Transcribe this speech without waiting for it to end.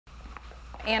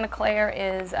Anna Claire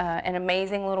is an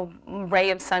amazing little ray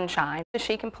of sunshine.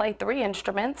 She can play 3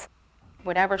 instruments.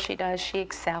 Whatever she does, she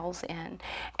excels in,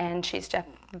 and she's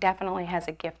definitely has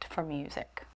a gift for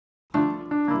music.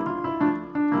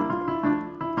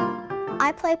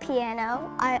 I play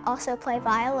piano. I also play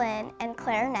violin and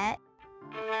clarinet.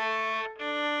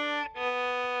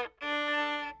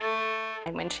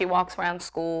 And when she walks around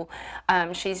school,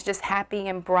 she's just happy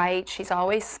and bright. She's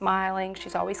always smiling.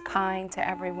 She's always kind to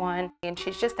everyone. And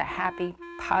she's just a happy,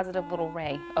 positive little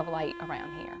ray of light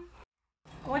around here.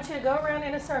 I want you to go around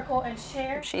in a circle and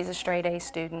share. She's a straight A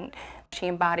student. She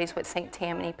embodies what St.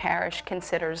 Tammany Parish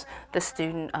considers the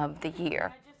student of the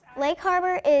year. Lake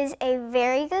Harbor is a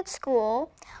very good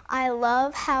school. I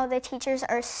love how the teachers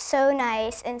are so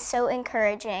nice and so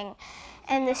encouraging.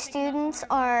 And the students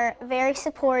are very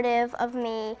supportive of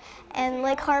me, and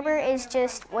Lake Harbor is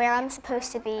just where I'm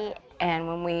supposed to be. And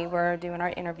when we were doing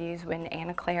our interviews, when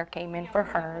Anna Claire came in for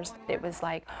hers, it was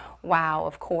like, wow,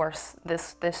 of course,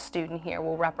 this student here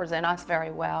will represent us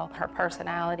very well. Her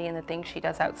personality and the things she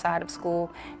does outside of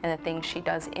school and the things she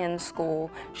does in school,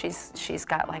 she's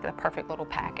got like the perfect little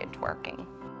package working.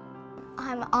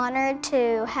 I'm honored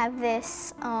to have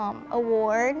this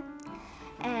award,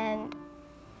 and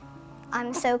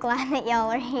I'm so glad that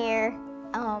y'all are here.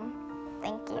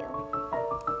 Thank you.